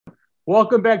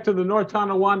Welcome back to the North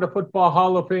Tonawanda Football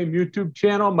Hall of Fame YouTube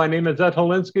channel. My name is Ed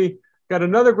Holinsky. Got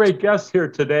another great guest here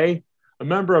today, a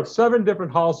member of 7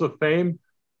 different Halls of Fame,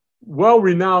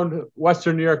 well-renowned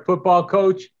Western New York football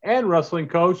coach and wrestling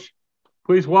coach.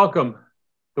 Please welcome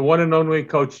the one and only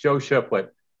Coach Joe Shifflet.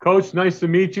 Coach, nice to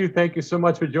meet you. Thank you so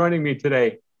much for joining me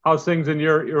today. How's things in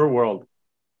your world?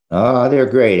 Oh, they're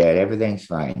great, Ed. Everything's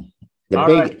fine.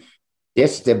 The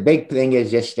big thing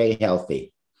is just stay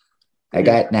healthy. I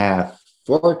got now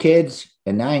 4 kids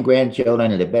and 9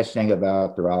 grandchildren, and the best thing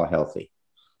about they're all healthy.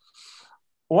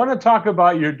 I want to talk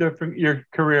about your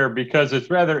career because it's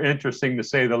rather interesting to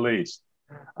say the least.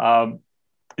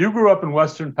 You grew up in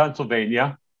Western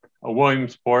Pennsylvania,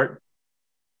 Williamsport.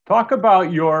 Talk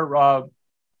about your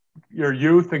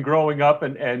youth and growing up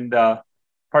and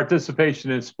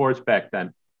participation in sports back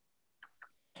then.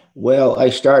 Well, I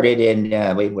started in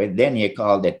then you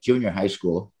called it junior high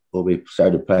school, where we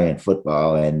started playing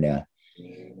football, and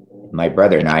my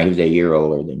brother and I, he was a year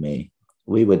older than me,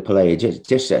 we would play. Just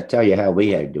to tell you how we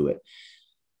had to do it.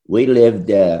 We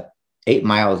lived 8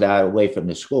 miles out away from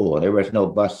the school. There was no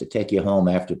bus to take you home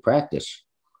after practice.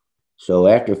 So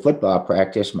after football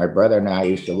practice, my brother and I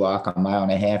used to walk 1.5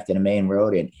 miles to the main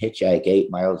road and hitchhike 8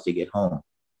 miles to get home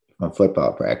from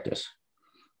football practice.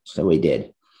 So we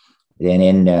did.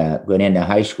 Then went into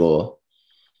high school,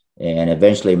 and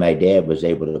eventually my dad was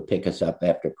able to pick us up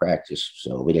after practice,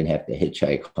 so we didn't have to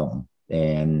hitchhike home.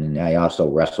 And I also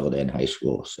wrestled in high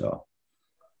school. So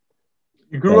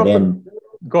you grew up.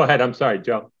 Go ahead. I'm sorry,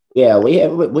 Joe. Yeah, we had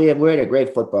a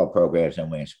great football programs in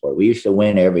Williamsport. We used to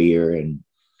win every year, and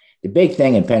the big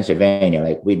thing in Pennsylvania,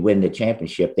 like we'd win the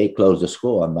championship, they'd close the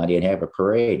school on Monday and have a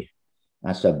parade.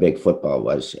 That's how big football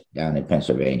was down in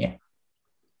Pennsylvania.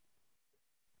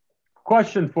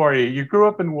 Question for you. You grew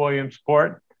up in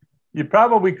Williamsport. You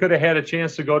probably could have had a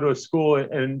chance to go to a school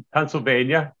in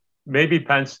Pennsylvania, maybe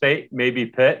Penn State, maybe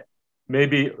Pitt,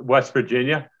 maybe West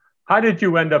Virginia. How did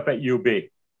you end up at UB?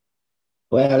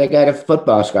 Well, I got a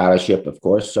football scholarship, of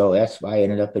course, so that's why I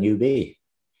ended up at UB.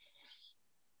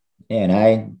 And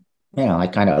I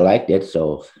kind of liked it,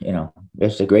 so,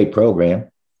 it's a great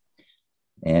program.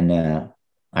 And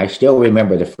I still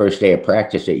remember the first day of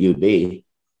practice at UB.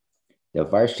 The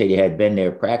varsity had been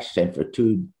there practicing for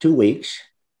two weeks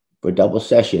for double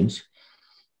sessions.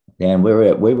 Then we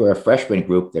were a freshman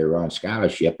group that were on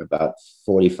scholarship, about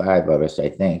 45 of us, I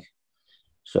think.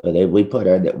 So we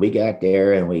got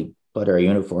there and we put our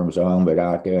uniforms on, but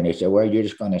out there, and they said, well, you're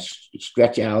just going to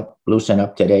stretch out, loosen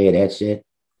up today, and that's it.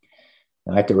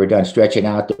 And after we're done stretching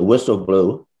out, the whistle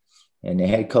blew, and the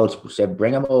head coach said,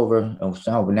 bring them over. Oh,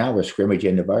 so now we're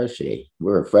scrimmaging the varsity.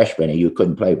 We were a freshman, and you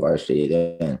couldn't play varsity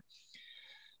then.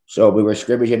 So we were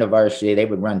scrimmaging the varsity. They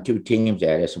would run 2 teams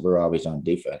at us, and we were always on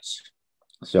defense.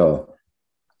 So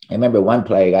I remember one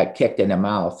play, I got kicked in the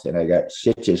mouth, and I got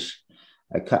stitches.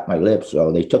 I cut my lip.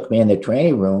 So they took me in the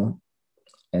training room,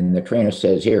 and the trainer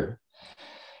says, here,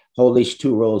 hold these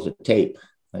 2 rolls of tape.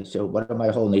 I said, what am I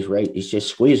holding these right? He says,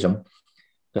 squeeze them,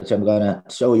 because I'm going to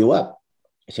sew you up.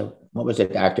 I said, what was the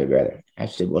doctor rather? I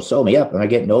said, well, sew me up. Am I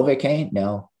getting Novocaine?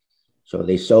 No. So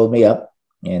they sewed me up.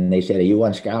 And they said, are you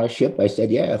on scholarship? I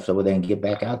said, yeah. So then get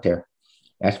back out there.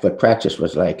 That's what practice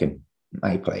was like. And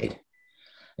I played.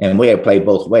 And we had to play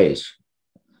both ways.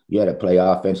 You had to play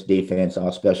offense, defense,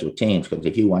 all special teams. Because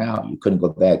if you went out, you couldn't go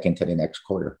back into the next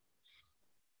quarter.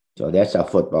 So that's how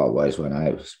football was when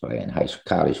I was playing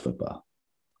college football.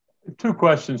 2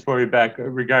 questions for you back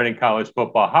regarding college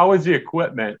football. How was the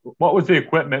equipment? What was the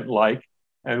equipment like?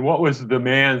 And what was the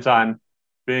demands on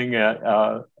being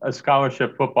a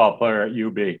scholarship football player at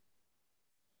UB?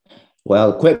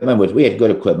 Well, we had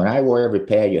good equipment. I wore every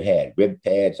pad you had, rib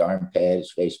pads, arm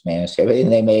pads, face masks,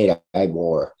 everything they made, I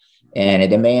wore. And the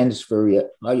demands for you,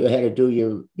 all you had to do,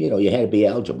 you had to be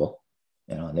eligible.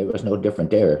 There was no different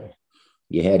there.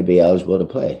 You had to be eligible to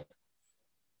play.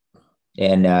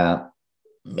 And,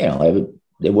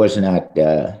 it was not,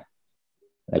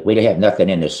 like we didn't have nothing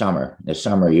in the summer. In the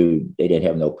summer, they didn't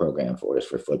have no program for us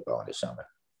for football in the summer.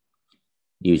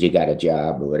 Usually got a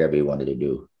job or whatever you wanted to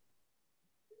do.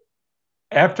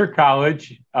 After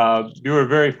college, you were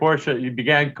very fortunate. You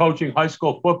began coaching high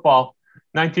school football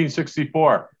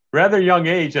 1964. Rather young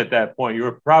age at that point. You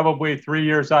were probably 3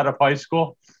 years out of high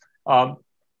school. How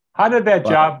did that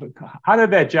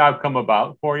job come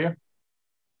about for you?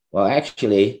 Well,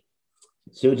 actually,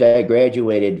 as soon as I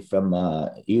graduated from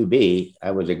UB,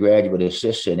 I was a graduate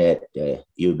assistant at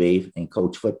UB and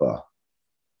coached football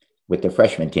with the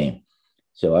freshman team.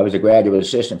 So I was a graduate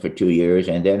assistant for 2 years,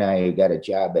 and then I got a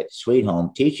job at Sweet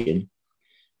Home teaching.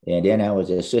 And then I was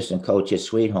an assistant coach at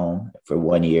Sweet Home for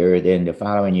 1 year. Then the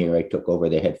following year, I took over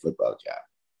the head football job.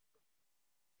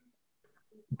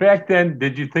 back then,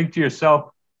 did you think to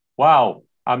yourself, wow,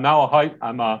 I'm now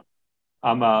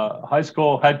I'm a high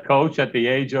school head coach at the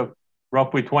age of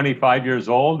roughly 25 years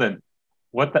old. And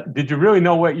did you really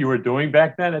know what you were doing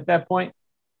back then at that point?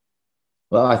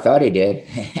 Well, I thought he did.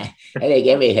 I think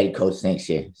every head coach thinks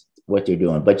what they're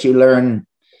doing, but you learn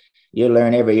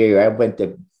every year. I went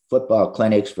to football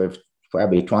clinics for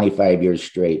probably 25 years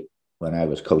straight when I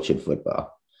was coaching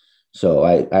football. So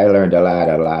I learned a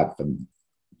lot from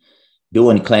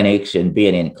doing clinics and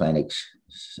being in clinics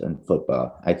in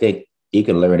football. I think you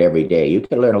can learn every day. You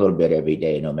can learn a little bit every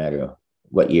day, no matter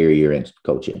what year you're in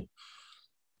coaching.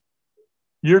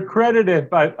 You're credited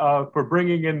for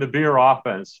bringing in the veer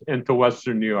offense into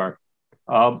Western New York.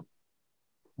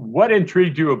 What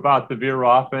intrigued you about the veer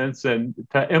offense and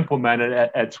to implement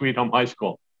it at Sweet Home High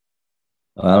School?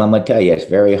 Well, I'm going to tell you, it's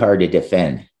very hard to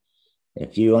defend.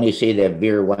 If you only see that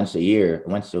veer once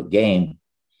a game,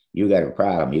 you got a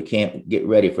problem. You can't get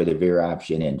ready for the veer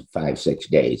option in 5-6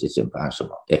 days. It's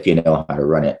impossible if you know how to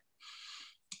run it.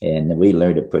 And we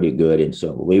learned it pretty good. And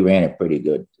so we ran it pretty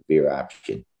good, the veer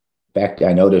option. In fact,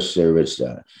 I noticed there was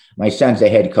my son's the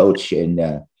head coach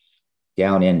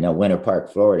down in Winter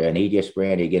Park, Florida, and he just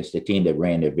ran against the team that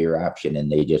ran the veer option,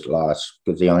 and they just lost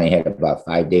because they only had about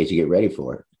 5 days to get ready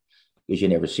for it because you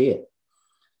never see it.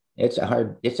 It's a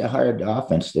hard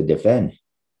offense to defend,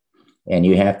 and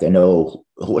you have to know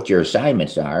what your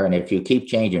assignments are. And if you keep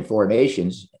changing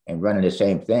formations and running the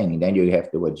same thing, then you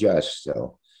have to adjust.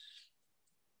 So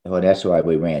that's why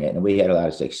we ran it, and we had a lot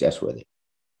of success with it.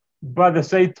 By the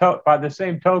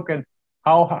same token,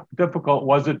 how difficult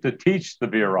was it to teach the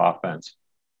veer offense?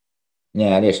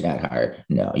 Yeah, it's not hard.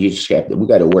 No, you just we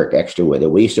got to work extra with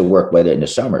it. We used to work with it in the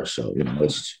summer. So,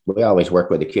 we always work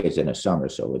with the kids in the summer.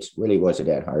 So it really wasn't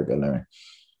that hard to learn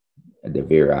the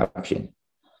veer option.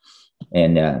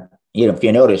 And, if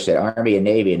you notice that Army and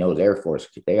Navy and those Air Force,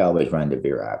 they always run the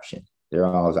veer option. They're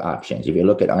all options. If you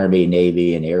look at Army,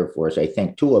 Navy, and Air Force, I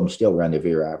think 2 of them still run the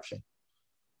veer option,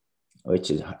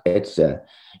 which is,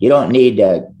 you don't need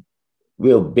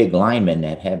real big linemen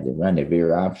that have to run the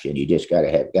veer option. You just got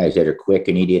to have guys that are quick,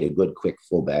 and you need a good, quick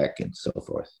fullback and so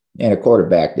forth. And a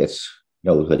quarterback that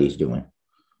knows what he's doing.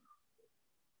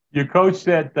 You coached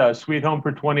at Sweet Home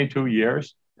for 22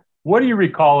 years. What do you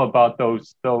recall about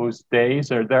those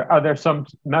days? Are there some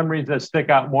memories that stick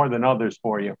out more than others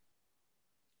for you?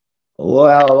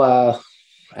 Well,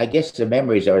 I guess the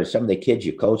memories are some of the kids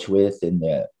you coach with, and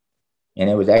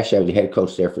it was actually, I was the head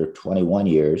coach there for 21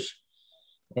 years.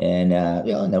 And,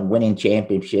 and the winning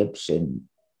championships, and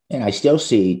I still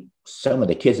see some of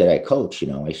the kids that I coach,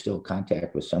 I still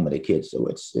contact with some of the kids. So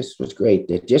this was great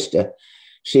just to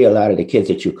see a lot of the kids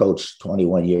that you coached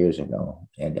 21 years ago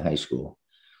in high school.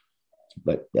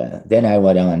 But then I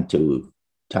went on to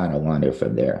Tonawanda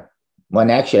from there. Well,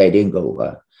 actually, I didn't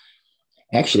go.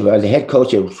 Actually, I was the head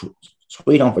coach at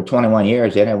Sweet Home for 21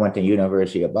 years. Then I went to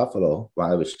University of Buffalo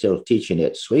while I was still teaching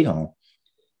at Sweet Home.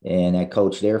 And I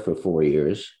coached there for 4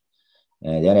 years.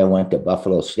 And then I went to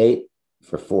Buffalo State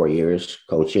for 4 years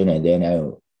coaching. And then I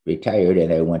retired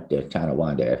and I went to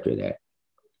Tonawanda after that.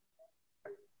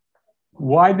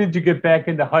 Why did you get back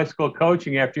into high school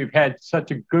coaching after you've had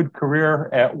such a good career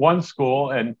at one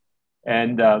school and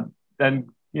then,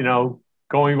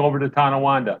 going over to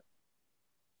Tonawanda?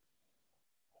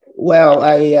 Well,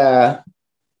 I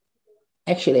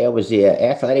was the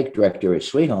athletic director at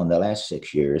Sweet Home the last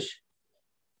 6 years.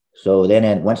 So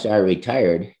then once I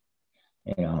retired,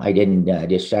 I didn't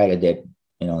decided that,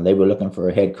 they were looking for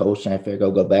a head coach, and I figured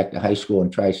I'll go back to high school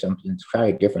and try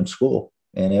a different school.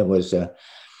 And it was,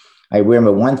 I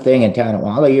remember one thing in Tonawanda,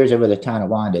 all the years I was at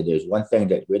Tonawanda, there's one thing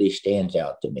that really stands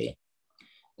out to me.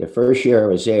 The first year I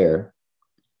was there,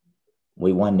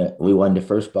 we won the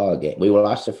first ball game. We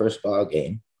lost the first ball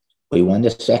game. We won the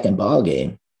second ball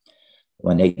game.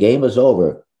 When the game was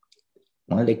over,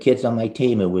 one of the kids on my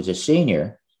team, who was a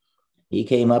senior, he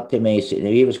came up to me and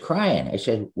he was crying. I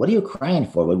said, "What are you crying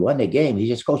for? We won the game." He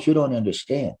says, "Coach, you don't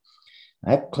understand.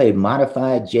 I played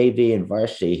modified JV and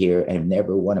varsity here and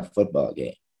never won a football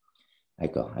game." I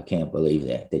go, "I can't believe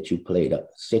that you played up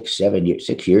 6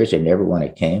 years and never won a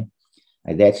game."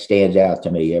 And that stands out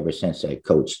to me ever since I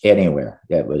coached anywhere.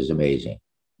 That was amazing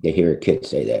to hear a kid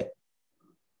say that.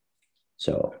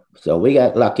 So we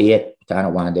got lucky at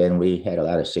Tonawanda, and we had a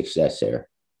lot of success there.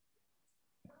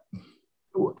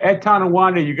 At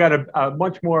Tonawanda, you got a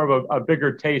much more of a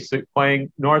bigger taste at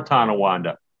playing North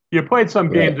Tonawanda. You played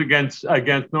some games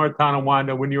against North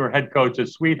Tonawanda when you were head coach at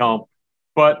Sweet Home,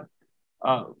 but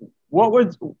what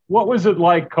was it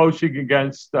like coaching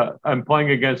against and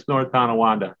playing against North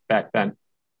Tonawanda back then?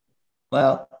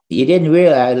 Well, you didn't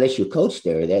realize unless you coached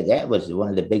there that that was one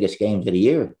of the biggest games of the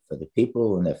year for the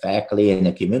people and the faculty and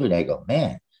the community. I go,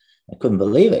 man, I couldn't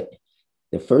believe it.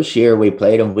 The first year we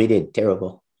played them, we did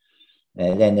terrible.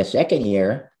 And then the second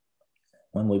year,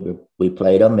 when we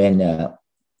played them and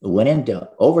went into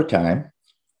overtime,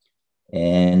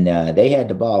 and they had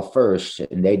the ball first,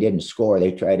 and they didn't score.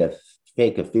 They tried to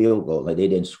fake a field goal, and they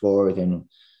didn't score. Then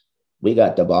we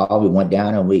got the ball. We went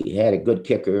down, and we had a good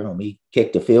kicker, and we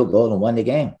kicked the field goal and won the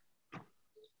game.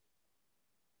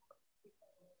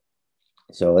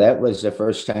 So that was the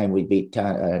first time we beat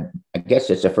I guess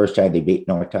it's the first time they beat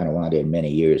North Tonawanda in many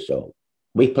years. So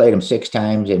we played them 6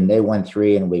 times, and they won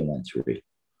 3, and we won 3.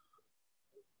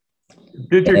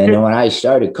 And when I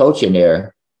started coaching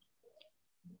there,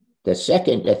 the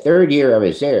third year I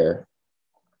was there,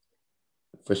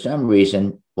 for some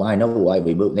reason, well, I know why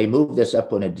we moved. They moved us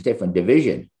up in a different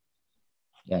division.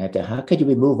 And I thought, how could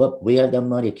we move up? We had that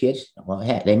many kids. Well,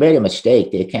 they made a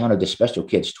mistake. They counted the special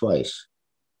kids twice.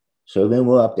 So we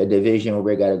moved up the division where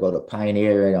we got to go to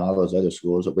Pioneer and all those other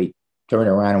schools. We turned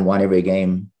around and won every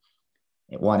game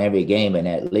in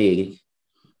that league.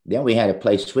 Then we had to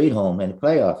play Sweet Home in the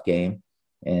playoff game,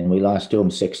 and we lost to them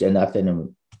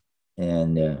 6-0,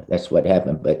 and that's what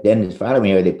happened. But then the following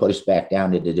year, they put us back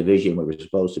down to the division we were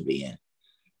supposed to be in.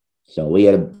 So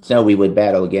we would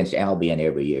battle against Albion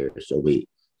every year. So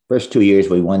first 2 years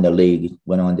we won the league,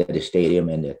 went on to the stadium,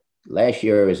 and the last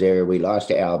year I was there, we lost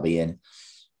to Albion,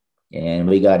 and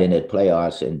we got into the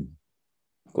playoffs. And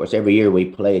of course, every year we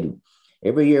played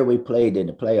in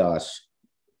the playoffs.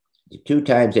 2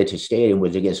 times at the stadium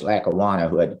was against Lackawanna,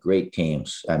 who had great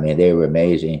teams. I mean, they were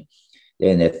amazing.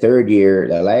 Then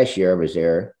the last year I was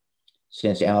there,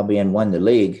 since Albion won the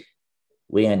league,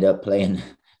 we ended up playing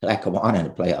Lackawanna in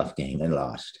the playoff game and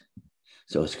lost.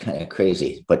 So it's kind of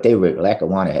crazy. But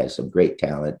Lackawanna had some great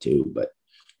talent too, but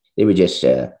they were just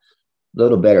a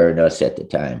little better than us at the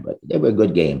time, but they were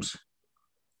good games.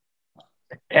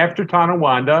 After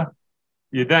Tonawanda,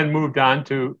 you then moved on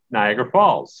to Niagara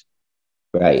Falls.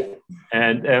 Right.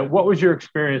 And what was your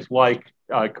experience like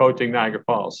coaching Niagara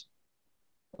Falls?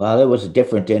 Well, it was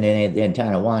different than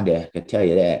Tonawanda, I can tell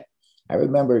you that. I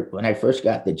remember when I first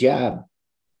got the job,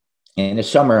 in the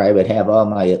summer, I would have all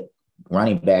my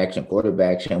running backs and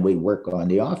quarterbacks, and we'd work on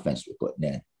the offense we're putting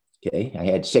in. Okay. I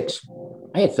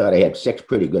had thought I had 6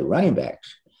 pretty good running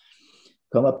backs.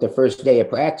 Come up the first day of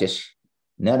practice,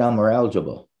 none of them were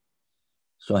eligible.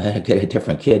 So I had to get a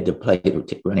different kid to play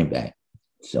running back.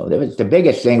 So the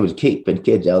biggest thing was keeping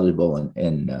kids eligible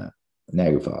in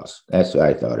Niagara Falls. That's what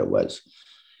I thought it was.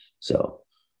 So,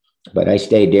 but I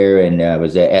stayed there and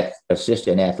was the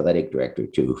assistant athletic director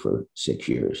too for 6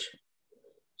 years.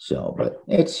 So, but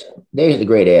they're the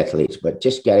great athletes, but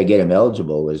just got to get them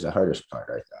eligible was the hardest part,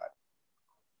 I thought.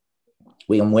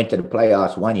 We went to the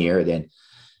playoffs one year, then,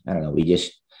 I don't know,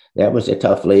 that was a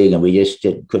tough league, and we just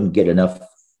couldn't get enough.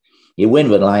 You win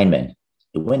with linemen.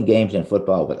 You win games in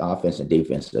football with offense and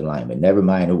defensive linemen. Never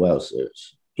mind who else there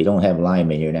is. If you don't have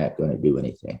linemen, you're not going to do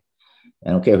anything. I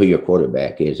don't care who your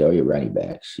quarterback is or your running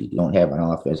backs. You don't have an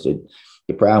offense.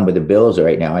 The problem with the Bills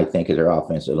right now, I think, is their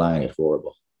offensive line is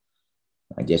horrible.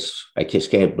 I just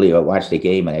can't believe. I watched the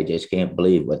game and I just can't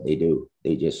believe what they do.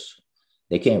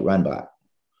 They can't run block.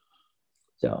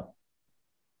 So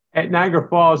at Niagara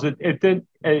Falls, it didn't.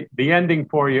 The ending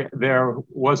for you there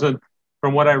wasn't,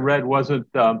 from what I read, wasn't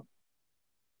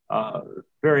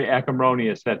very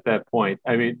acrimonious at that point.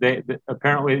 I mean,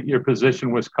 apparently your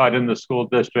position was cut in the school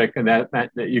district, and that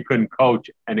meant that you couldn't coach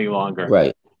any longer.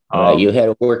 Right. You had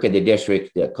to work in the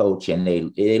district, the coach, and they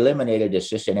eliminated the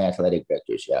assistant athletic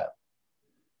director's job.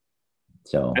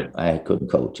 So I couldn't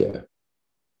coach there.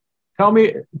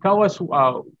 Tell us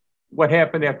what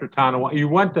happened after Tonawanda. You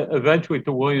went eventually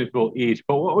to Williamsville East,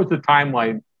 but what was the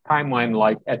timeline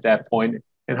like at that point,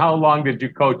 and how long did you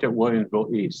coach at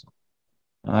Williamsville East?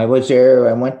 I was there.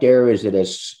 I went there as a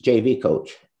JV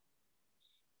coach.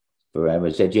 I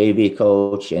was a JV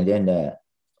coach, and then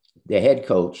the head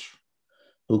coach,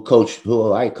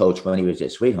 who I coached when he was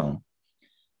at Sweet Home,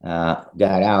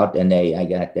 got out, and I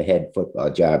got the head football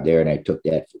job there, and I took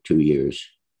that for 2 years.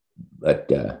 But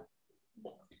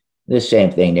the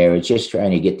same thing there. It's just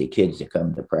trying to get the kids to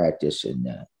come to practice. And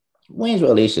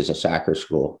Williamsville East is a soccer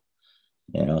school.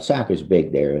 You know, soccer's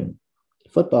big there, and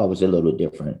football was a little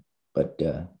different. But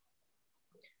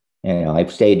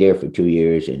I've stayed there for 2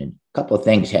 years, and a couple of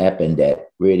things happened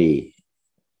that really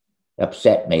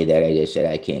upset me that I just said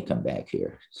I can't come back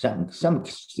here.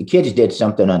 The kids did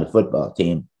something on the football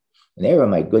team, and they were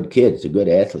my good kids, the good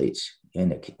athletes.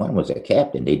 And one was a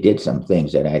captain. They did some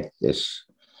things that I just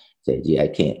said, yeah, I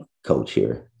can't coach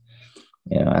here.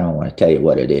 I don't want to tell you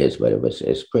what it is, but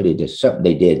it's pretty just something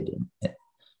they did.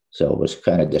 So it was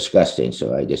kind of disgusting.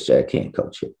 So I just said, I can't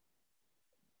coach it.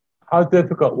 How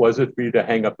difficult was it for you to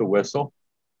hang up the whistle?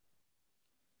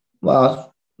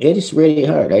 Well, it is really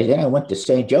hard. Then I went to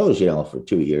St. Joe's, for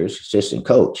 2 years, assistant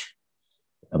coach.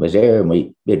 I was there and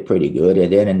we did pretty good.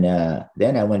 And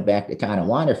then I went back to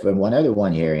Tonawanda for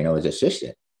 1 year, as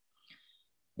assistant.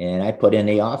 And I put in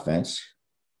the offense.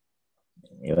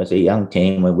 It was a young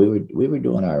team when we were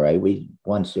doing all right. We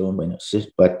won soon,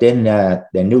 but then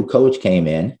the new coach came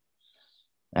in.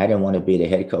 I didn't want to be the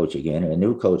head coach again. And the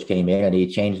new coach came in and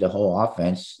he changed the whole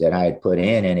offense that I had put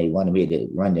in, and he wanted me to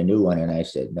run the new one. And I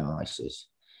said, no,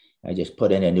 I just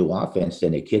put in a new offense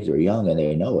and the kids are young and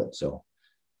they know it. So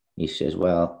he says,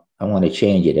 well, I want to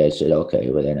change it. I said, okay,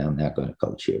 well then I'm not going to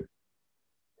coach here.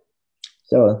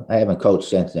 So I haven't coached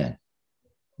since then.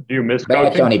 Do you miss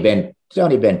coaching? It's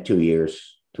only been 2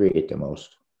 years, 3 at the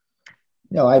most.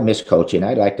 No, I miss coaching.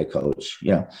 I like to coach.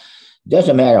 It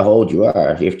doesn't matter how old you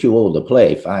are. If you're too old to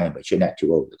play, fine, but you're not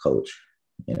too old to coach.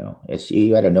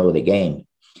 You got to know the game.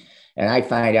 And I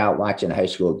find out watching high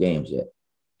school games that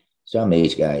some of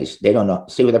these guys, they don't know.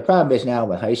 See, what the problem is now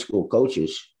with high school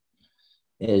coaches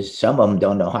is some of them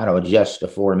don't know how to adjust the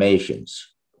formations.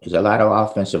 There's a lot of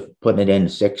offensive putting it in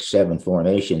 6, 7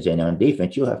 formations, and on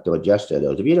defense, you have to adjust to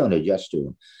those. If you don't adjust to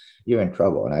them, you're in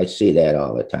trouble. And I see that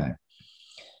all the time.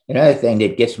 Another thing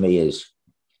that gets me is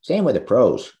same with the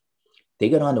pros. They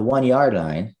get on the 1 yard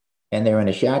line and they're in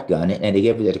a shotgun and they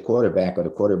give it to the quarterback or the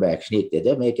quarterback sneak. That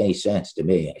doesn't make any sense to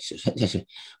me. I said,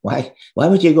 why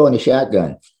would you go in the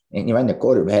shotgun and you run the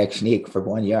quarterback sneak for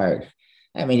 1 yard?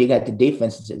 I mean, you got the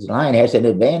defensive line has an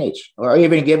advantage, or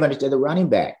even giving it to the running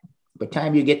back. By the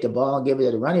time you get the ball and give it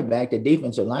to the running back, the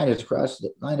defensive line is across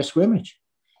the line of scrimmage.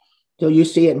 So you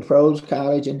see it in pros,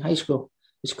 college, and high school.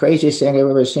 It's the craziest thing I've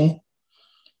ever seen.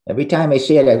 Every time I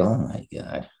see it, I go, oh my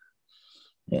God.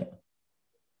 Yeah.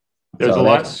 There's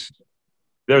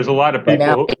a lot of people.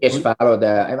 Now I just follow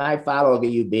I follow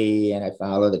the UB and I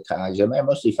follow the college. I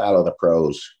mostly follow the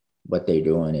pros, what they're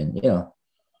doing. And,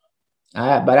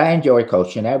 but I enjoy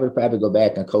coaching. I would probably go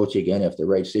back and coach again if the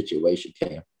right situation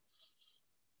came.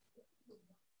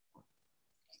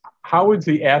 How has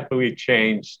the athlete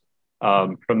changed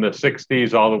from the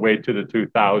 60s all the way to the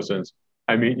 2000s?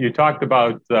 I mean, you talked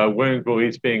about Williamsville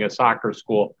East being a soccer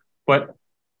school, but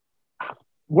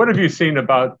what have you seen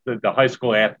about the high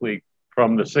school athlete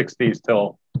from the 60s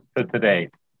till to today?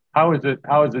 How has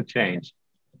it changed?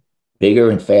 Bigger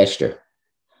and faster.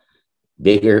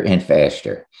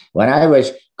 When I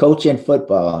was coaching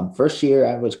football, first year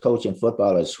I was coaching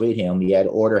football at Sweetham, we had to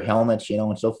order helmets,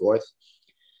 and so forth.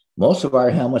 Most of our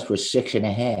helmets were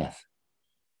 6.5.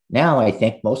 Now I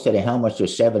think most of the helmets are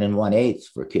 7 1/8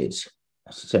 for kids.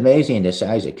 It's amazing the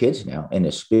size of kids now and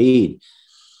the speed.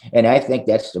 And I think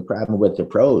that's the problem with the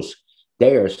pros.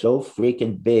 They are so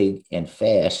freaking big and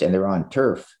fast, and they're on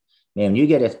turf. Man, you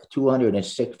get a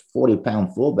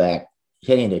 240-pound fullback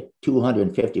hitting a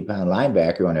 250-pound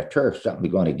linebacker on a turf,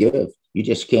 something's going to give. You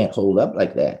just can't hold up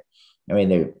like that. I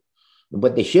mean,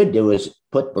 what they should do is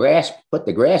put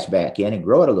the grass back in and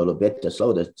grow it a little bit to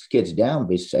slow the kids down,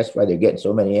 because that's why they're getting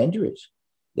so many injuries.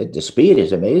 The speed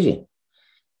is amazing.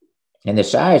 And the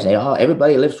size,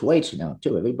 everybody lifts weights now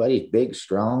too. Everybody's big,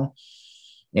 strong.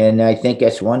 And I think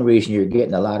that's one reason you're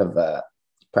getting a lot of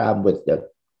problem with the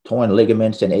torn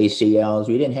ligaments and ACLs.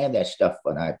 We didn't have that stuff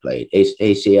when I played.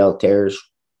 ACL tears,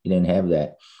 you didn't have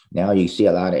that. Now you see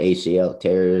a lot of ACL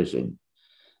tears, and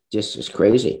just it's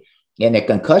crazy. And the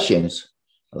concussions,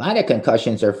 a lot of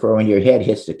concussions are for when your head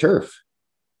hits the turf.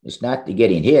 It's not the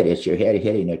getting hit, it's your head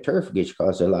hitting the turf, which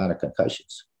causes a lot of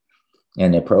concussions.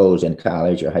 And the pros in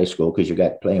college or high school, because you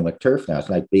got playing with turf now. It's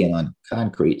like being on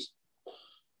concrete.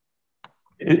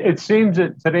 It seems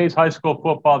that today's high school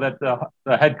football that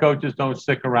the head coaches don't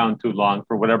stick around too long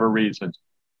for whatever reasons.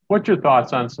 What's your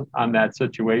thoughts on that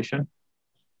situation?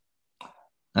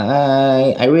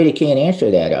 I really can't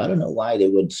answer that. I don't know why they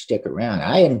wouldn't stick around.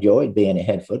 I enjoyed being a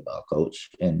head football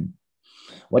coach, and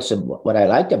what I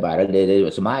liked about it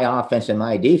was my offense and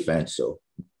my defense. So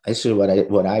this is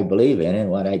what I believe in and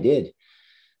what I did.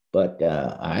 But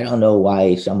I don't know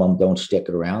why some of them don't stick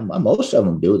around. Most of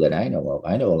them do that I know of.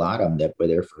 I know a lot of them that were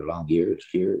there for long years.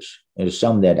 There's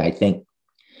some that I think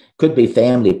could be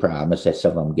family problems that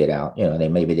some of them get out.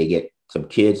 Maybe they get some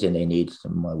kids and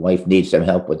my wife needs some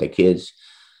help with the kids.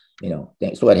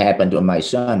 That's what happened to my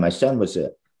son. My son was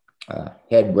a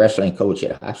head wrestling coach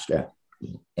at Hofstra,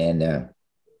 and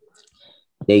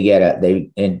they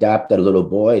adopted a little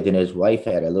boy. Then his wife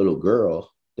had a little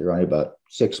girl. They're only about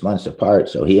 6 months apart,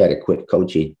 so he had to quit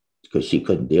coaching because she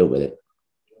couldn't deal with it.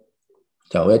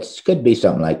 So it could be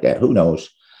something like that. Who knows?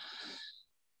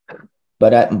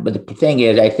 But the thing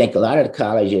is, I think a lot of the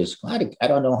colleges, I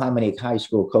don't know how many high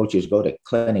school coaches go to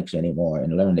clinics anymore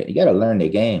and learn it. You got to learn the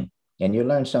game, and you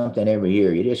learn something every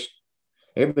year.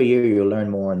 Every year you learn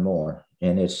more and more.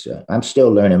 And I'm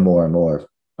still learning more and more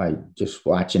by just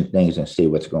watching things and see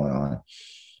what's going on.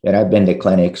 And I've been to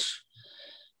clinics.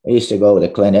 I used to go to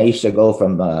the clinic. I used to go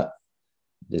from the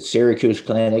Syracuse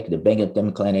clinic, the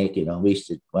Binghamton clinic.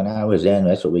 When I was in,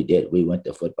 that's what we did. We went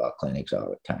to football clinics all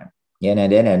the time.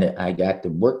 And then I got to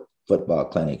work football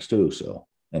clinics too. So,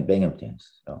 in Binghamton.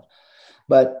 So,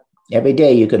 but every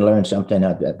day you can learn something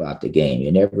about the game.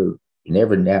 You never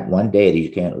that one day that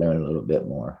you can't learn a little bit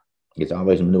more. There's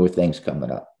always newer things coming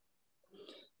up.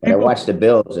 But I watch the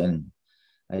Bills and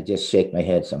I just shake my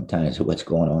head sometimes at what's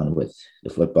going on with the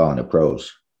football and the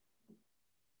pros.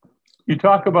 You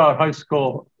talk about high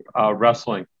school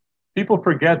wrestling. People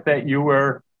forget that you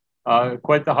were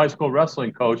quite the high school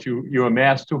wrestling coach. You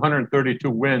amassed 232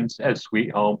 wins at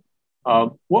Sweet Home.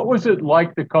 What was it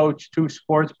like to coach two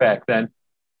sports back then?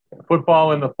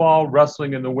 Football in the fall,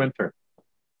 wrestling in the winter.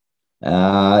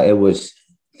 It was,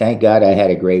 thank God I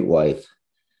had a great wife,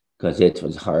 because it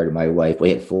was hard. My wife,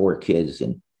 we had 4 kids,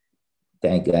 and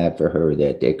thank God for her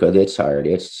because it's hard.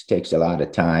 It takes a lot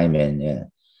of time, and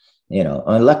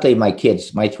and luckily my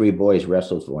 3 boys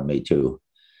wrestled for me too.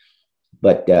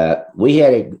 But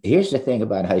here's the thing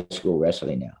about high school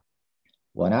wrestling now.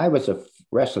 When I was a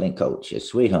wrestling coach at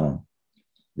Sweet Home,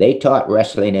 they taught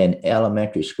wrestling in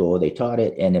elementary school, they taught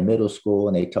it in the middle school,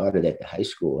 and they taught it at the high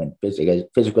school in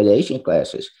physicalization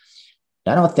classes.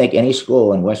 I don't think any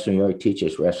school in Western New York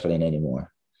teaches wrestling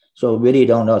anymore. So really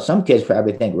don't know. Some kids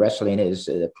probably think wrestling is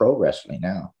pro wrestling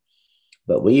now.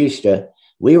 But we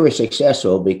were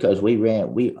successful because we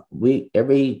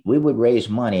would raise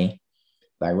money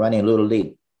by running little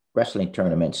league wrestling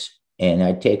tournaments. And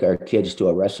I'd take our kids to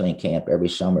a wrestling camp every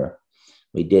summer.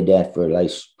 We did that for like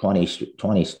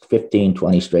 15,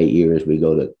 20 straight years. We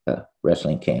go to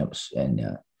wrestling camps,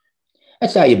 and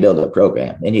that's how you build a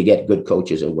program. And you get good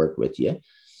coaches that work with you,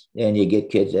 and you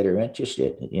get kids that are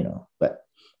interested, but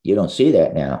you don't see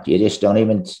that now. You just don't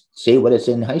even see what it's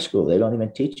in high school. They don't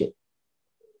even teach it.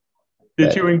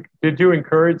 Did you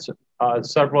encourage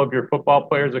several of your football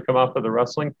players to come out for the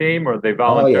wrestling team, or they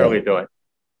voluntarily do it?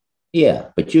 Yeah,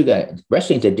 but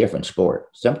wrestling's a different sport.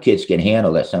 Some kids can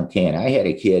handle it, some can't. I had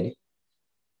a kid,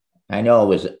 I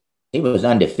know he was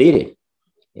undefeated,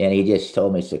 and he just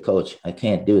told me, he said, "Coach, I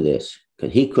can't do this,"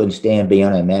 because he couldn't stand being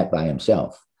on a mat by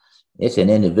himself. It's an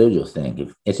individual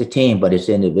thing. It's a team, but it's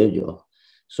individual.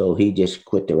 So he just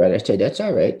quit the wrestling. I said, "That's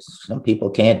all right. Some people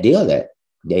can't deal that.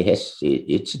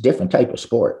 It's a different type of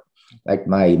sport." Like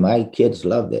my kids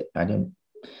loved it.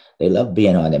 They loved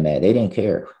being on the mat. They didn't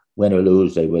care. Win or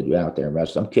lose, they would be out there and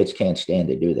wrestle. Some kids can't stand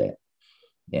to do that.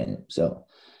 And so,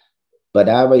 but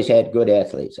I always had good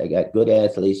athletes. I got good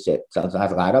athletes a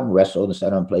lot of them wrestled and some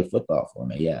of them played football for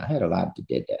me. Yeah, I had a lot that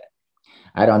did that.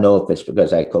 I don't know if it's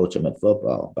because I coach them in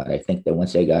football, but I think that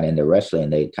once they got into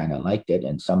wrestling, they kind of liked it,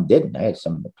 and some didn't. I had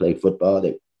some that played football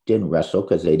that didn't wrestle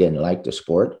because they didn't like the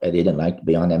sport, and they didn't like to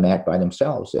be on the mat by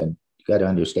themselves. And you got to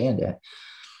understand that.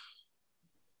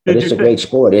 But it's a great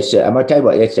sport. I'm gonna tell you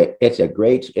what, it's a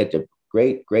great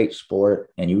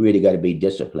sport, and you really got to be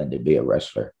disciplined to be a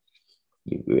wrestler.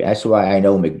 That's why I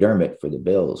know McDermott for the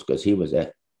Bills, because he was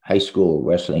a high school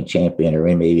wrestling champion, or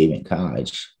maybe even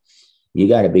college. You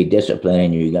got to be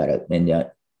disciplined,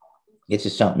 and it's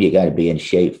just something you got to be in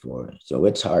shape for. So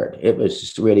it's hard. It was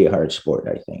just really a hard sport,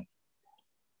 I think.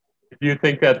 Do you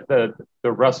think that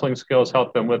the wrestling skills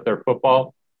helped them with their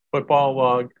football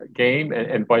game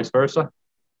and vice versa?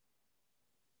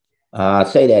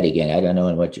 Say that again. I don't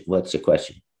know what's the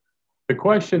question. The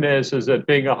question is that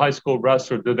being a high school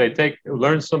wrestler, do they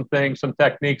learn some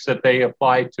techniques that they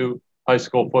apply to high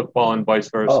school football and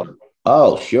vice versa?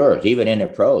 Oh, sure. Even in the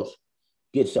pros,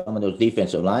 get some of those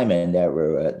defensive linemen that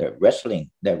were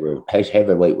wrestling, that were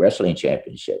heavyweight wrestling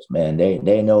championships. Man,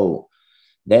 they know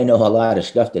a lot of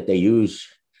stuff that they use,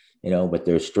 with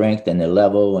their strength and their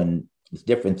level and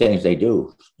different things they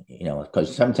do,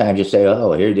 because sometimes you say,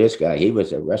 "Oh, here's this guy. He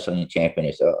was a wrestling champion."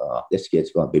 You say, "Oh, this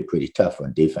kid's going to be pretty tough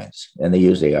on defense," and they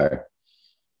usually are.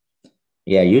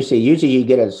 Yeah, usually you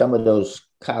get some of those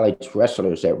college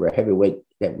wrestlers that were heavyweight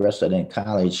that wrestled in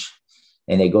college,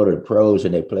 and they go to the pros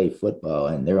and they play football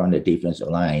and they're on the defensive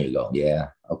line. You go,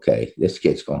 "Yeah, okay, this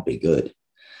kid's going to be good,"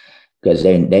 because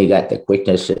they got the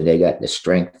quickness and they got the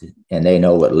strength and they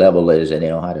know what level is, and they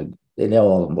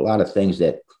know a lot of things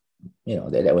that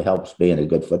that helps being a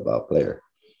good football player.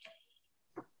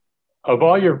 Of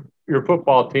all your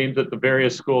football teams at the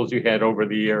various schools you had over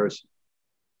the years,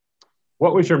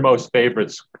 What was your most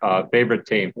favorite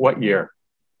team? What year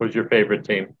was your favorite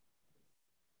team?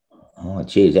 Oh,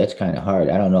 geez, that's kind of hard.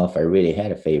 I don't know if I really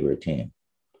had a favorite team.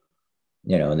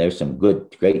 And there's some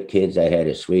great kids I had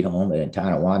at Sweet Home, and in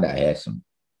Tonawanda, I had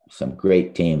some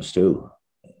great teams too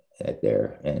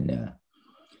there. And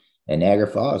Niagara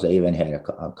Falls, I even had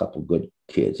a couple good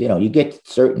kids. You get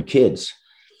certain kids.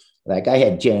 Like I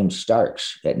had James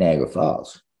Starks at Niagara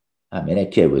Falls. I mean,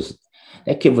 that kid was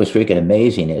freaking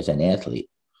amazing as an athlete.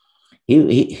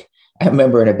 I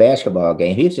remember in a basketball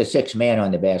game, he was the sixth man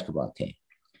on the basketball team.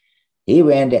 He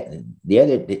ran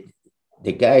the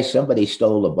guy, somebody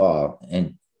stole the ball,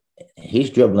 and he's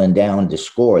dribbling down to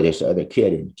score this other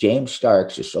kid. And James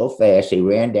Starks is so fast, he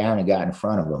ran down and got in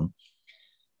front of him,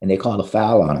 and they called a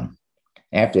foul on him.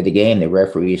 After the game, the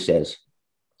referee says,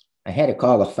 I had to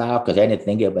call a foul because I didn't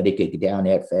think anybody could get down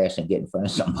that fast and get in front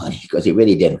of somebody because he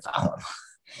really didn't foul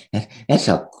him. That's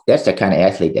the kind of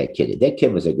athlete that kid is. That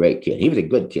kid was a great kid. He was a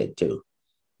good kid too.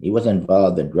 He wasn't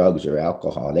involved in drugs or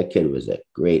alcohol. That kid was a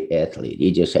great athlete.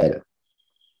 He just had a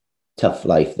tough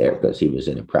life there because he was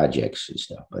in the projects and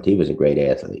stuff, but he was a great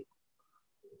athlete.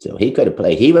 So he could have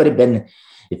played. He would have been,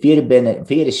 if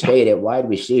he had stayed at wide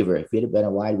receiver, if he'd have been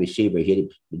a wide receiver, he'd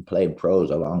have been playing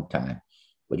pros a long time.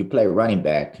 But you play running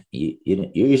back, you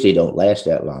usually don't last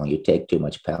that long. You take too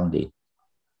much pounding.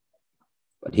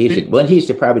 But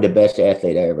he's probably the best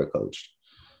athlete I ever coached,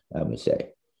 I would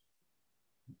say.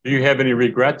 Do you have any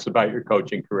regrets about your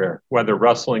coaching career, whether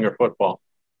wrestling or football?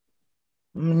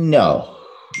 No,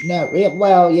 not really.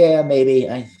 Well, yeah, maybe.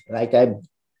 I'm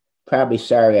probably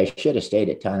sorry. I should have stayed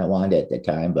at Tonawanda at the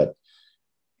time, but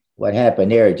what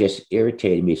happened there just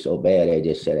irritated me so bad. I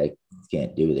just said, I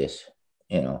can't do this,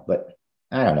 but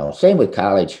I don't know. Same with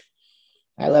college.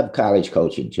 I love college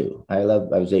coaching too. I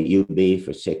was at UB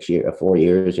for 4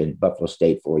 years, and Buffalo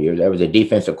State 4 years. I was a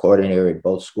defensive coordinator at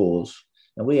both schools,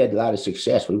 and we had a lot of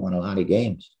success. We won a lot of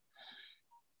games.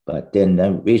 But then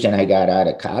the reason I got out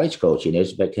of college coaching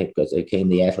is because I became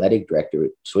the athletic director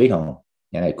at Sweet Home,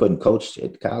 and I couldn't coach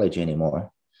at college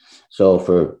anymore. So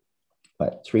for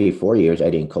about 3 or 4 years,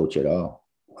 I didn't coach at all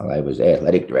while I was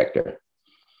athletic director.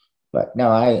 But no,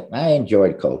 I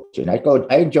enjoyed coaching. I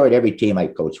enjoyed every team I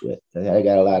coached with. I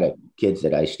got a lot of kids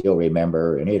that I still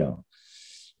remember, and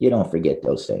you don't forget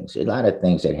those things. A lot of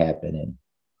things that happen,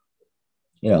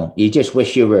 and you just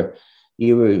wish you were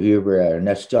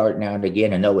enough start now and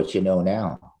again and know what you know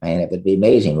now. Man, it would be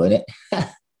amazing, wouldn't it?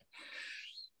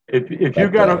 If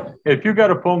you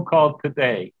got a phone call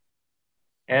today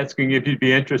asking if you'd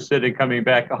be interested in coming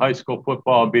back to high school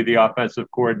football and be the offensive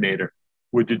coordinator,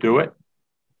 would you do it?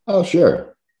 Oh,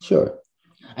 sure.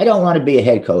 I don't want to be a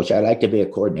head coach. I like to be a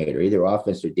coordinator, either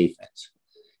offense or defense.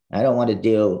 I don't want to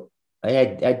deal.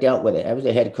 I dealt with it. I was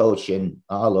a head coach in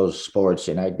all those sports,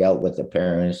 and I dealt with the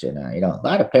parents. And a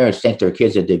lot of parents think their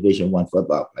kid's a Division I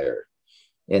football player,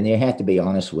 and you have to be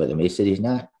honest with him. He said he's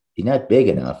not big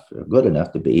enough or good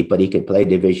enough to be, but he could play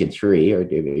Division III or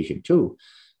Division II.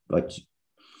 But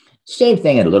same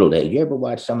thing in Little League. You ever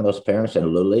watch some of those parents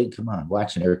in Little League? Come on,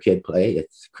 watching their kid play,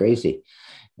 it's crazy.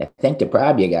 I think the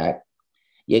problem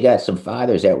you got some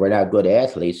fathers that were not good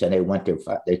athletes, and they want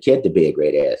their kid to be a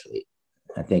great athlete.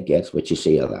 I think that's what you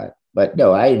see a lot. But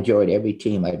no, I enjoyed every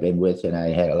team I've been with, and I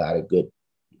had a lot of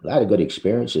good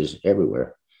experiences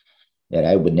everywhere that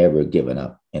I would never have given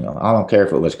up. I don't care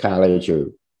if it was college or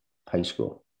high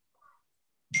school.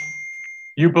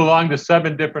 You belong to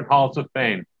 7 different halls of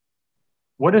fame.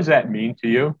 What does that mean to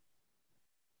you?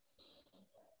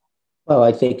 Well,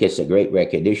 I think it's a great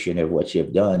recognition of what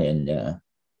you've done. And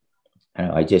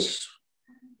I just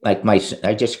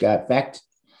got back.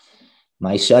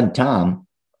 My son, Tom,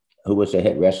 who was the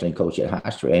head wrestling coach at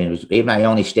Hofstra, and was my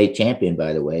only state champion,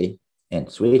 by the way, in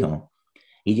Sweet Home.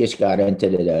 He just got into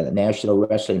the National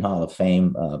Wrestling Hall of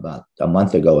Fame about a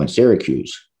month ago in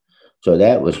Syracuse. So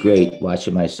that was great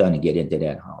watching my son get into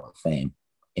that Hall of Fame.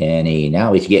 And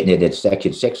now he's getting into the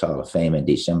Section 6 Hall of Fame in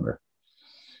December.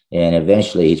 And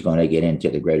eventually he's going to get into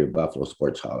the Greater Buffalo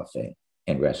Sports Hall of Fame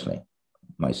in wrestling,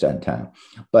 my son, Tom.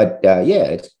 But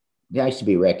it's nice to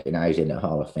be recognized in the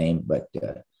Hall of Fame. But,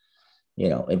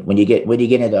 when you get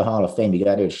into the Hall of Fame, you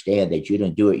got to understand that you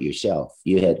didn't do it yourself.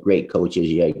 You had great coaches,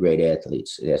 you had great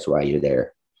athletes. That's why you're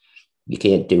there. You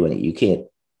can't do it. You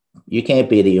can't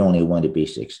be the only one to be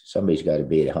six. Somebody's got to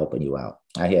be helping you out.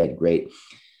 I had great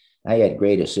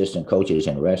assistant coaches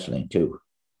in wrestling too,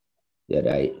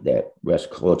 that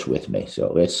coach with me.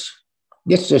 So it's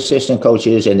the assistant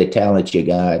coaches and the talent you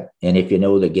got. And if you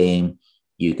know the game,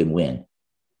 you can win.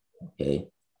 Okay.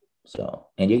 So,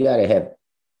 and you got to have,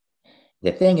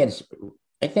 the thing is,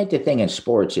 I think the thing in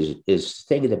sports is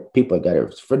thing that people got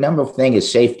to, for number of thing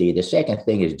is safety. The second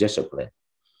thing is discipline.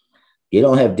 You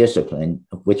don't have discipline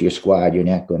with your squad, you're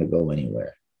not going to go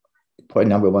anywhere. Point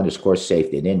number one is, of course,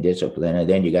 safety, then discipline, and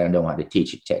then you got to know how to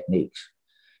teach techniques.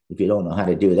 If you don't know how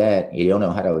to do that, you don't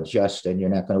know how to adjust, then you're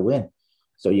not going to win.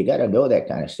 So you got to know that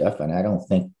kind of stuff. And I don't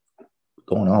think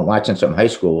going on watching some high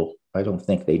school, I don't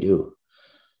think they do.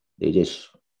 They just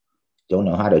don't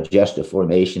know how to adjust the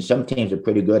formation. Some teams are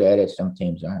pretty good at it. Some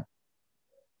teams aren't.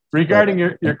 Regarding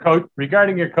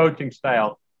your coaching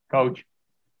style, Coach,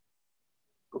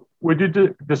 would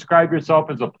you describe yourself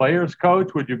as a player's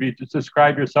coach? Would you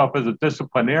describe yourself as a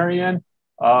disciplinarian?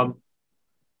 I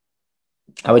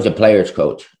was a player's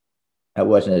coach. I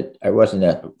wasn't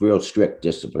a real strict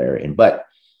disciplinarian, but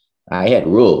I had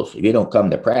rules. If you don't come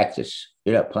to practice,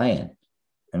 you're not playing.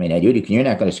 I mean, you're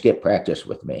not going to skip practice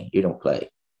with me. You don't play.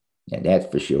 And that's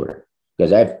for sure.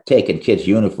 Because I've taken kids'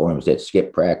 uniforms that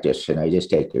skip practice, and I just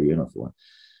take their uniform.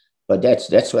 But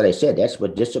that's what I said. That's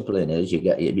what discipline is.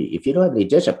 If you don't have any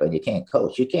discipline, you can't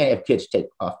coach. You can't have kids take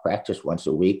off practice once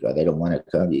a week, or they don't want to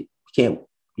come. You can't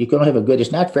have a good.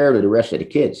 It's not fair to the rest of the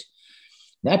kids.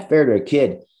 Not fair to a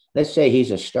kid. Let's say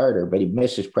he's a starter, but he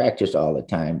misses practice all the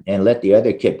time, and let the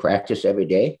other kid practice every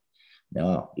day.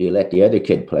 No, you let the other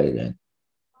kid play then.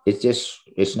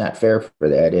 It's not fair for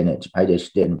that, and I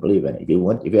just didn't believe in it.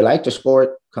 If you like the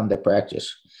sport, come to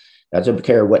practice. Doesn't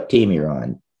care what team you're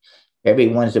on. I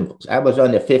was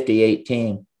on the 58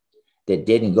 team that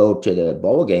didn't go to the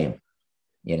bowl game,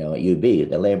 at UB,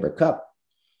 the Lambert Cup,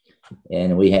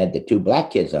 and we had the two black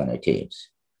kids on our teams.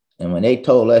 And when they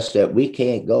told us that we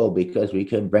can't go because we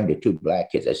couldn't bring the two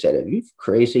black kids, I said, "Are you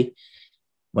crazy?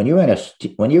 When you're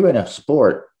in a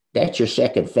sport, that's your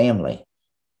second family.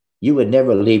 You would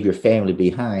never leave your family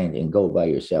behind and go by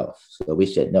yourself." So we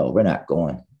said, "No, we're not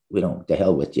going. We don't. To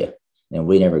hell with you." And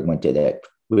we never went to that.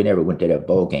 We never went to that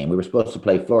bowl game. We were supposed to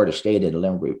play Florida State in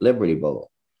the Liberty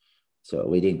Bowl, so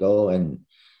we didn't go. And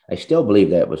I still believe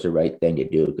that was the right thing to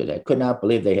do, because I could not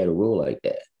believe they had a rule like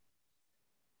that.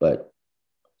 But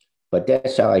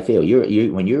that's how I feel.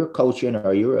 When you're coaching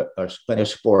or you're in a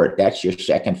sport, that's your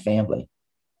second family.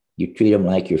 You treat them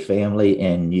like your family,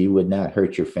 and you would not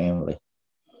hurt your family.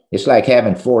 It's like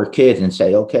having 4 kids and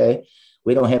say, "Okay,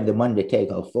 we don't have the money to take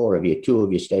all 4 of you. 2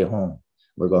 of you stay home.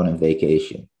 We're going on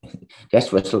vacation."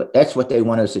 That's what they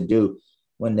want us to do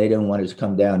when they didn't want us to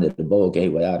come down to the bowl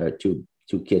game without our two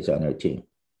kids on our team.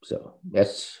 So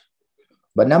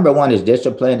but number one is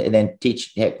discipline, and then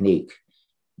teach technique.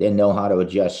 Then know how to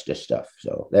adjust the stuff.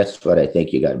 So that's what I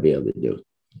think you got to be able to do.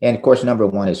 And of course, number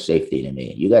one is safety to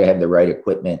me. You got to have the right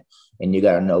equipment, and you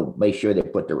got to make sure they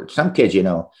put some kids,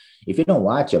 if you don't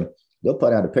watch them, they'll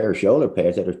put on a pair of shoulder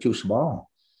pads that are too small,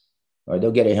 or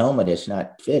they'll get a helmet that's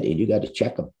not fitting. You got to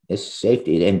check them. It's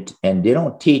safety. And they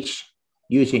don't teach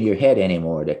using your head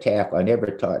anymore to tackle. I never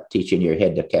taught teaching your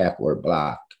head to tackle or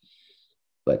block.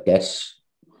 But that's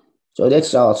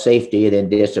all safety, and then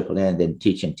discipline, and then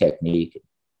teaching technique,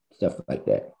 stuff like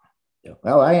that.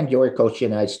 Well, I enjoy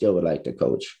coaching. I still would like to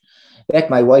coach. In fact,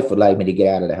 my wife would like me to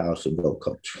get out of the house and go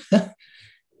coach.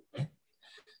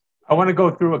 I want to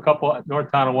go through a couple of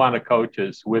North Tonawanda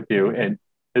coaches with you, and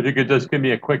if you could just give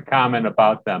me a quick comment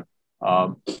about them.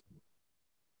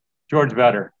 George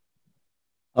Vetter.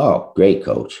 Oh, great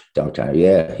coach.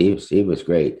 Yeah, he was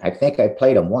great. I think I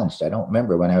played him once. I don't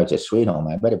remember when I was at Sweet Home.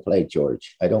 I better play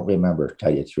George. I don't remember, to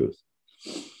tell you the truth.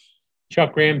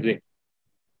 Chuck Ramsey.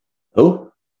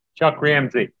 Who? Chuck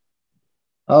Ramsey.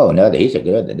 Oh, he's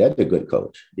another good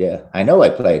coach. Yeah, I know I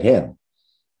played him.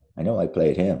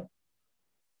 In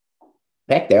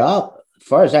fact, they're all, as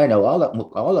far as I know,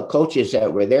 all the coaches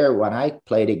that were there when I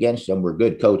played against them were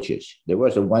good coaches. There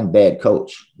wasn't one bad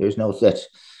coach. There's no such.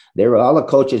 They were all the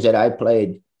coaches that I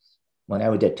played when I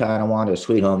was at Tonawanda,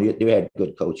 Sweet Home. They had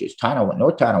good coaches.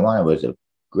 North Tonawanda was a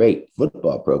great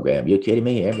football program. You kidding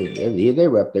me? They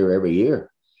were up there every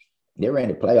year. They were in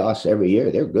the playoffs every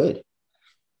year. They're good.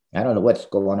 I don't know what's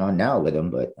going on now with them,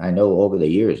 but I know over the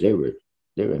years they were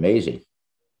amazing.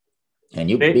 And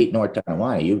you beat North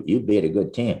Tonawanda, you beat a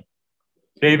good team.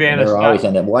 Dave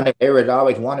Anastas. There was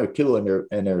always one or two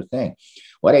in their thing.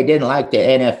 What I didn't like the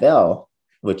NFL,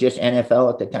 with just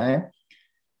NFL at the time,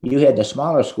 you had the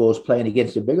smaller schools playing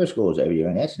against the bigger schools every year,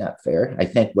 and that's not fair. I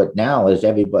think what now is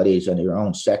everybody's in their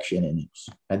own section, and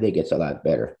I think it's a lot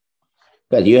better.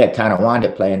 Because you had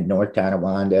Tonawanda playing North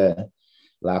Tonawanda,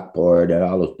 Lockport, and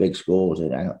all those big schools.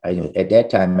 And at that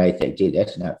time, I think, gee,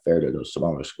 that's not fair to those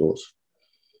smaller schools.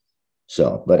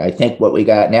 So, but I think what we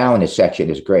got now in this section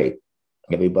is great.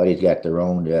 Everybody's got their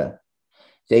own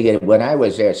thing. When I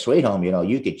was at Sweet Home,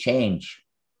 you could change.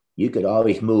 You could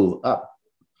always move up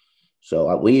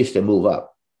So we used to move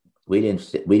up. We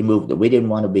wanted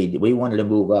to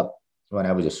move up when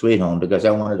I was a Sweet Home because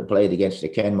I wanted to play against the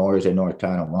Kenmores in North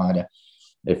Tonawanda.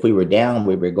 If we were down,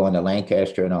 we were going to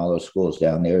Lancaster and all those schools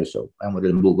down there. So I wanted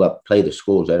to move up, play the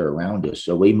schools that are around us.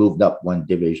 So we moved up one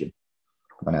division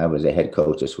when I was a head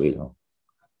coach at Sweet Home.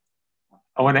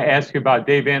 I want to ask you about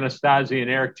Dave Anastasi and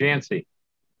Eric Jancy.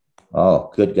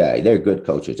 Oh, good guy. They're good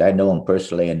coaches. I know them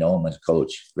personally and know them as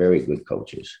coach. Very good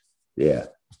coaches. Yeah.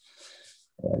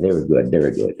 They were good. They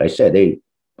were good. I said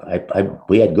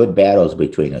we had good battles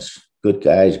between us. Good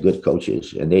guys, good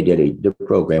coaches, and the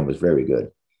program was very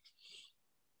good.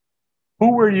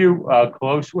 Who were you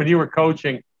close when you were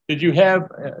coaching? Did you have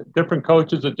different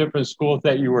coaches at different schools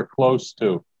that you were close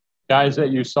to? Guys that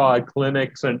you saw at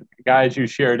clinics and guys you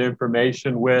shared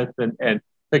information with and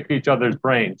picked each other's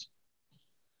brains?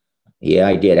 Yeah,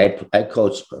 I did. I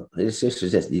coached. This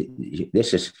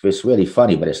is really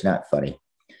funny, but it's not funny.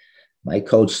 My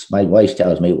wife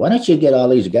tells me, why don't you get all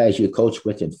these guys you coach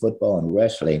with in football and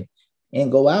wrestling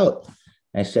and go out?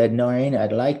 I said, Noreen,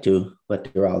 I'd like to, but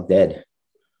they're all dead.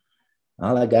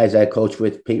 All the guys I coach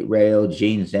with, Pete Rail,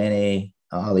 Gene Zenny,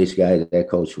 all these guys that I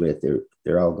coach with,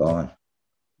 they're all gone.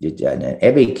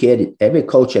 Every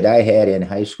coach that I had in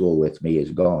high school with me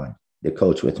is gone. The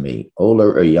coach with me,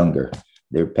 older or younger,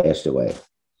 they're passed away.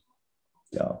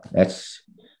 So that's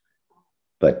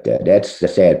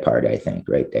the sad part, I think,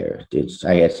 right there.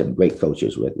 I had some great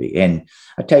coaches with me. And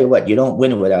I tell you what, you don't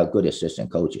win without good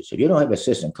assistant coaches. If you don't have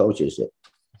assistant coaches,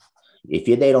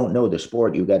 they don't know the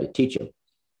sport, you got to teach them.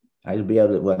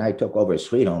 When I took over at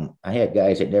Sweet Home, I had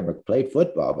guys that never played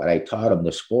football, but I taught them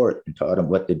the sport and taught them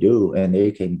what to do, and they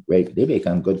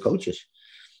become good coaches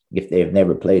if they've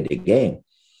never played the game.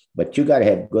 But you got to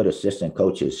have good assistant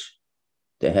coaches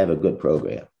to have a good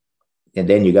program. And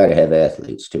then you got to have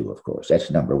athletes too, of course.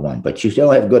 That's number one. But you still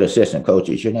have good assistant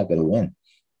coaches, you're not going to win.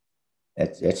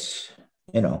 That's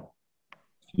you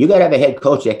got to have a head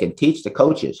coach that can teach the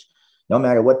coaches, no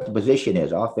matter what the position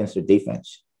is, offense or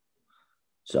defense.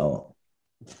 So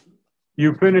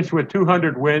you finished with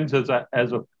 200 wins as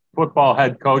a football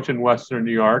head coach in Western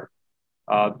New York,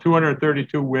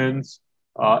 232 wins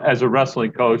as a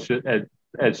wrestling coach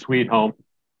at Sweet Home.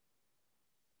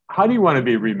 How do you want to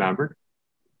be remembered?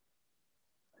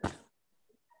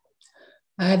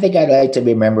 I think I'd like to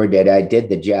remember that I did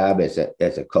the job as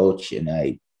a coach, and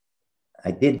I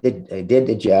did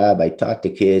the job. I taught the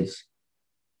kids,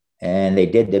 and they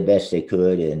did the best they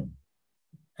could. And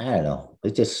I don't know.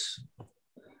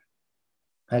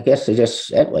 I guess it's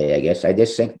just that way. I guess I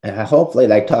just think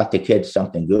hopefully I taught the kids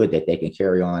something good that they can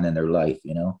carry on in their life.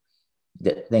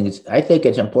 The thing is, I think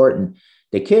it's important.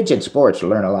 The kids in sports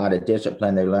learn a lot of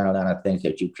discipline. They learn a lot of things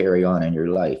that you carry on in your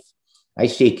life. I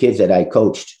see kids that I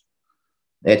coached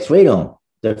at Sweet Home.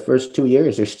 The first 2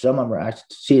 years, there's some of them, I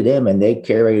see them and they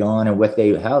carry on,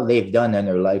 and how they've done in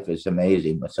their life is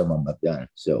amazing what some of them have done.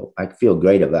 So I feel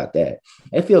great about that.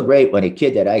 I feel great when a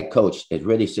kid that I coached is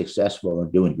really successful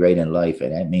and doing great in life,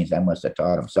 and that means I must have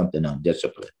taught them something on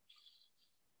discipline.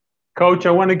 Coach,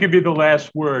 I want to give you the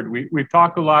last word. We've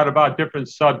talked a lot about different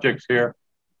subjects here.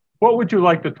 What would you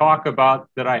like to talk about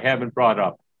that I haven't brought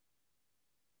up?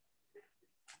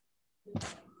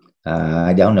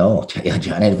 I don't know, to be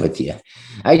honest with you.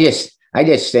 I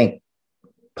just think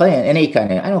playing any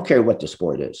kind of, I don't care what the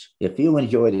sport is. If you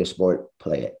enjoy the sport,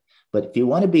 play it. But if you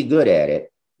want to be good at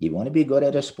it, you want to be good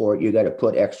at a sport, you got to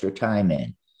put extra time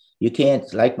in. You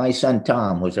can't, like my son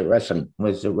Tom was a wrestler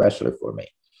for me.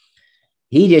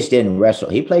 He just didn't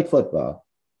wrestle. He played football,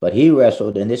 but he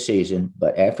wrestled in the season.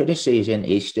 But after the season,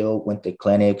 he still went to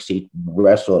clinics. He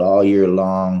wrestled all year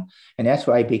long, and that's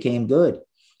why he became good.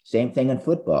 Same thing in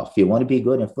football. If you want to be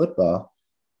good in football,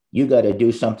 you got to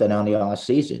do something on the off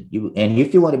season. And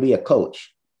if you want to be a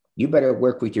coach, you better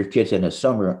work with your kids in the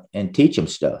summer and teach them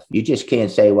stuff. You just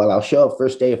can't say, well, I'll show up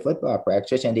first day of football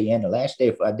practice and the end, the last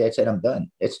day, that's it, I'm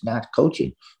done. It's not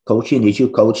coaching. Coaching is you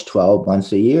coach 12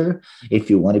 months a year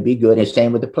if you want to be good. And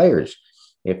same with the players.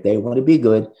 If they want to be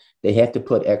good, they have to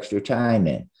put extra time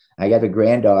in. I got a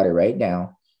granddaughter right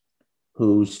now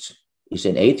who's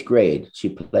in 8th grade. She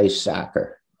plays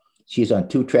soccer. She's on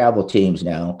 2 travel teams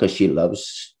now because she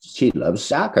loves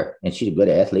soccer, and she's a good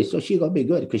athlete. So she's going to be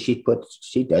good because she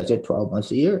does it 12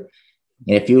 months a year.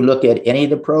 And if you look at any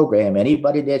of the program,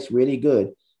 anybody that's really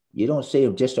good, you don't see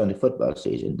them just on the football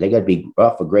season. They got to be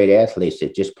off of great athletes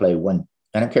that just play one.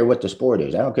 I don't care what the sport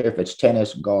is. I don't care if it's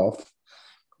tennis, golf.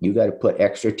 You got to put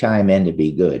extra time in to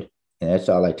be good. And that's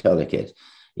all I tell the kids.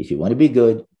 If you want to be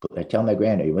good, I tell my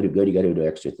granddaughter, you want to be good, you got to do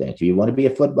extra things. If you want to be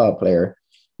a football player,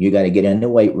 you got to get in the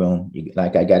weight room.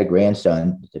 Like I got a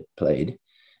grandson that played,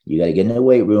 You got to get in the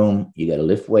weight room. You got to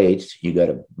lift weights. You got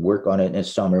to work on it in the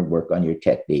summer, work on your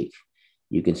technique.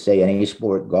 You can say any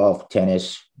sport, golf,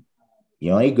 tennis,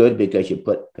 you're only good because you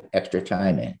put extra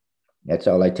time in. That's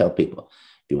all I tell people.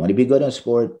 If you want to be good in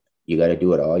sport, you got to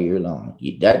do it all year long.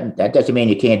 That doesn't mean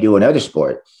you can't do another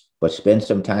sport, but spend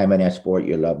some time in that sport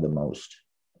you love the most.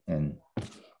 And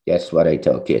that's what I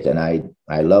tell kids. And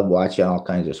I love watching all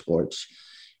kinds of sports.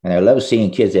 And I love seeing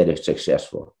kids that are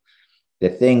successful. The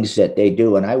things that they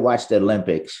do. And I watch the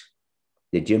Olympics,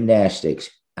 the gymnastics,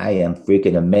 I am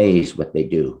freaking amazed what they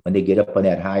do. When they get up on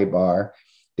that high bar,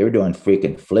 they're doing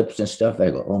freaking flips and stuff. I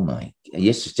go, oh my,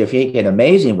 it's freaking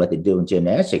amazing what they do in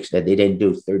gymnastics that they didn't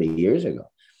do 30 years ago.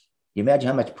 You imagine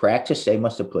how much practice they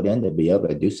must have put in to be able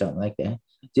to do something like that?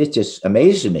 It just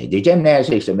amazes me. The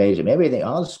gymnastics amazes me. Everything,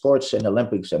 all the sports and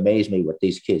Olympics amaze me what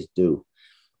these kids do.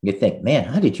 You think, man,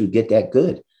 how did you get that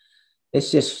good?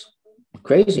 It's just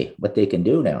crazy what they can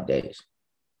do nowadays.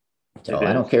 So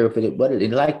I don't care what it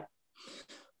is like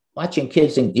watching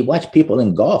kids, and you watch people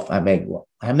in golf. I made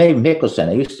Mickelson.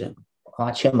 I used to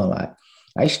watch him a lot.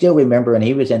 I still remember when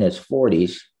he was in his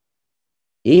 40s,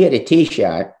 he had a tee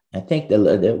shot. I think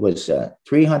it was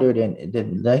 300,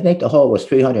 and I think the hole was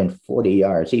 340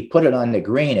 yards. He put it on the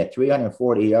green at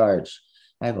 340 yards.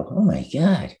 I go, oh my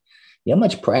God, how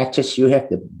much practice you have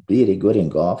to be good in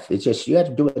golf? It's just, you have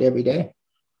to do it every day.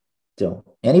 So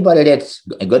anybody that's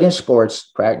good in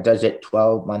sports does it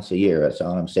 12 months a year. That's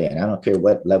all I'm saying. I don't care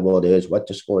what level it is, what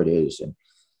the sport is, and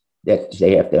that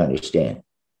they have to understand.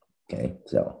 Okay,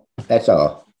 so that's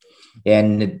all.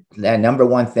 And the number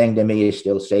one thing to me is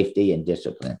still safety and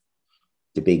discipline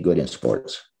to be good in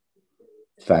sports.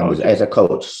 If I was as a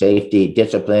coach, safety,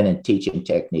 discipline, and teaching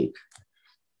technique,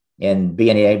 and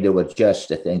being able to adjust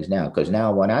to things now. Because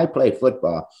now when I play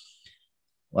football,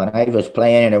 when I was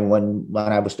playing and when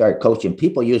I would start coaching,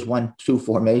 people use 1-2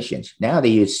 formations. Now they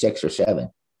use 6 or 7.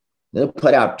 They'll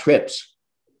put out trips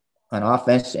on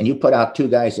offense, and you put out 2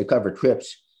 guys that cover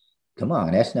trips. Come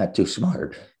on, that's not too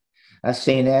smart. I've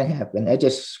seen that happen. That's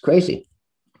just crazy.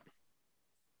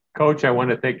 Coach, I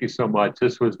want to thank you so much.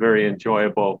 This was very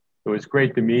enjoyable. It was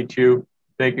great to meet you.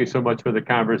 Thank you so much for the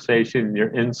conversation and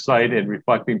your insight and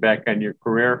reflecting back on your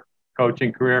career,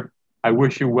 coaching career. I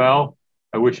wish you well.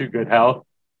 I wish you good health.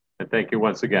 And thank you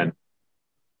once again.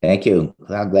 Thank you.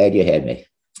 I'm glad you had me.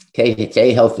 Okay,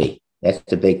 stay healthy. That's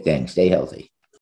the big thing. Stay healthy.